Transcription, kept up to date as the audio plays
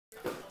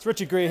It's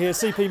Richard Greer here,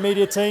 CP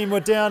Media team. We're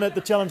down at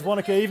the Challenge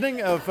Wanaka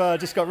evening. I've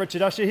just got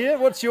Richard Ussher here.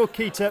 What's your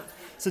key tip,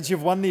 since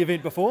you've won the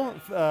event before,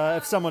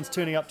 if someone's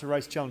turning up to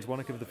race Challenge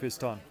Wanaka for the first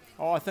time?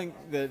 Oh, I think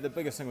the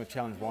biggest thing with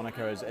Challenge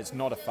Wanaka is it's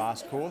not a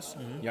fast course.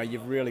 You know,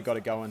 you've really got to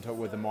go into it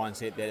with the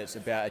mindset that it's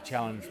about a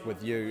challenge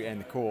with you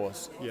and the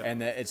course,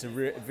 and that it's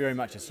very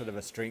much a sort of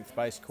a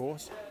strength-based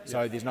course.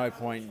 So there's no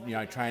point, you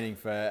know, training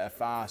for a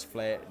fast,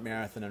 flat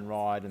marathon and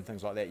ride and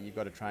things like that. You've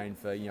got to train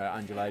for, you know,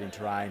 undulating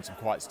terrain, some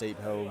quite steep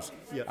hills,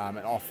 an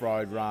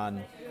off-road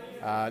run.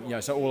 You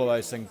know, so all of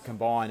those things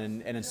combine,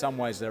 and in some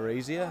ways they're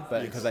easier,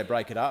 but because they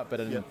break it up,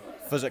 but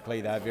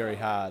physically they're very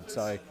hard.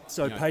 So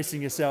you know,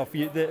 pacing yourself,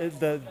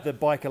 the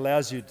bike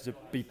allows you to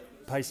be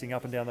pacing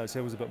up and down those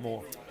hills a bit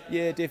more.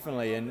 Yeah,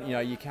 definitely, and you know,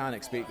 you can't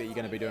expect that you're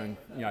going to be doing,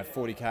 you know,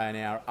 40k an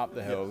hour up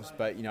the hills,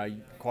 but you know,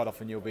 quite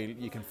often you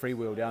can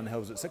freewheel down the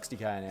hills at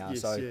 60k an hour.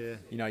 So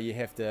you know, you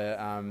have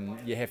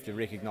to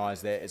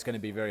recognise that it's going to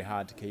be very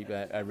hard to keep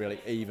a really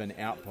even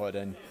output,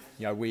 and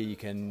you know, where you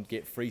can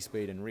get free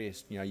speed and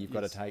rest, you know, you've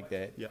got to take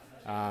that. You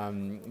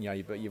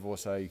know, but you've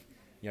also, you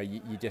know,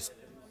 you just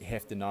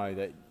have to know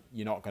that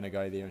you're not going to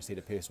go there and set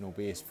a personal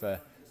best for,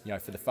 you know,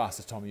 for the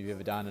fastest time you've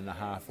ever done in a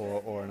half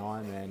or an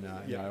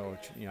Ironman, you know,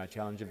 or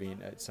challenge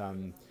event. It's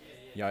you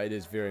know, it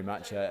is very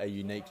much a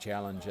unique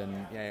challenge,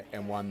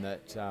 and one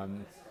that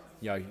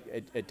you know,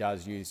 it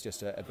does use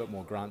just a bit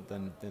more grunt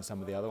than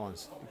some of the other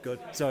ones. Good.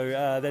 So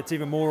that's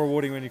even more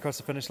rewarding when you cross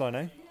the finish line,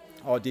 eh?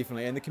 Oh,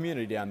 definitely, and the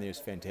community down there is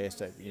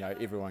fantastic. You know,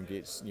 everyone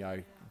gets, you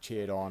know,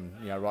 cheered on,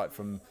 you know, right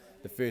from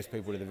the first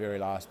people to the very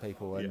last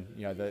people, and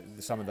you know,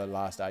 some of the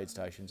last aid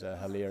stations are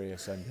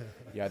hilarious, and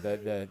you know,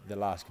 the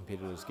last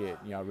competitors get,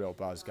 you know, a real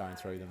buzz going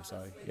through them.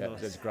 So yeah,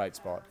 it's a great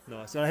spot.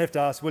 Nice. And I have to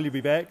ask, will you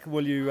be back?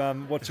 Will you?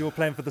 What's your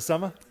plan for the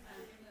summer?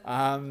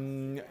 I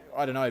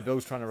don't know.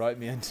 Bill's trying to rope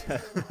me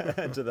into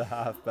into the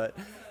half, but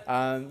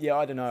yeah,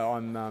 I don't know.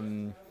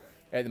 I'm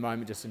at the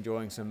moment just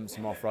enjoying some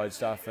off-road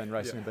stuff and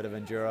racing a bit of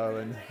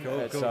enduro, and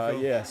cool.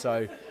 Yeah,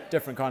 so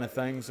different kind of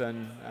things,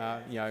 and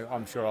you know,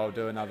 I'm sure I'll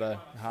do another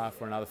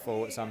half or another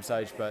full at some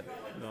stage, but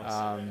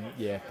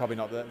yeah, probably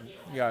not the,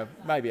 you know,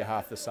 maybe a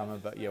half this summer,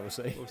 but yeah, we'll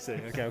see. We'll see.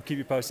 Okay, we'll keep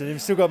you posted. Have you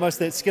still got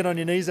most of that skin on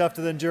your knees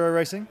after the enduro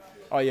racing?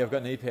 Oh yeah, I've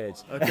got knee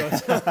pads.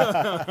 Okay. Well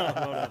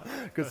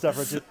done. Good stuff,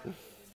 Richard.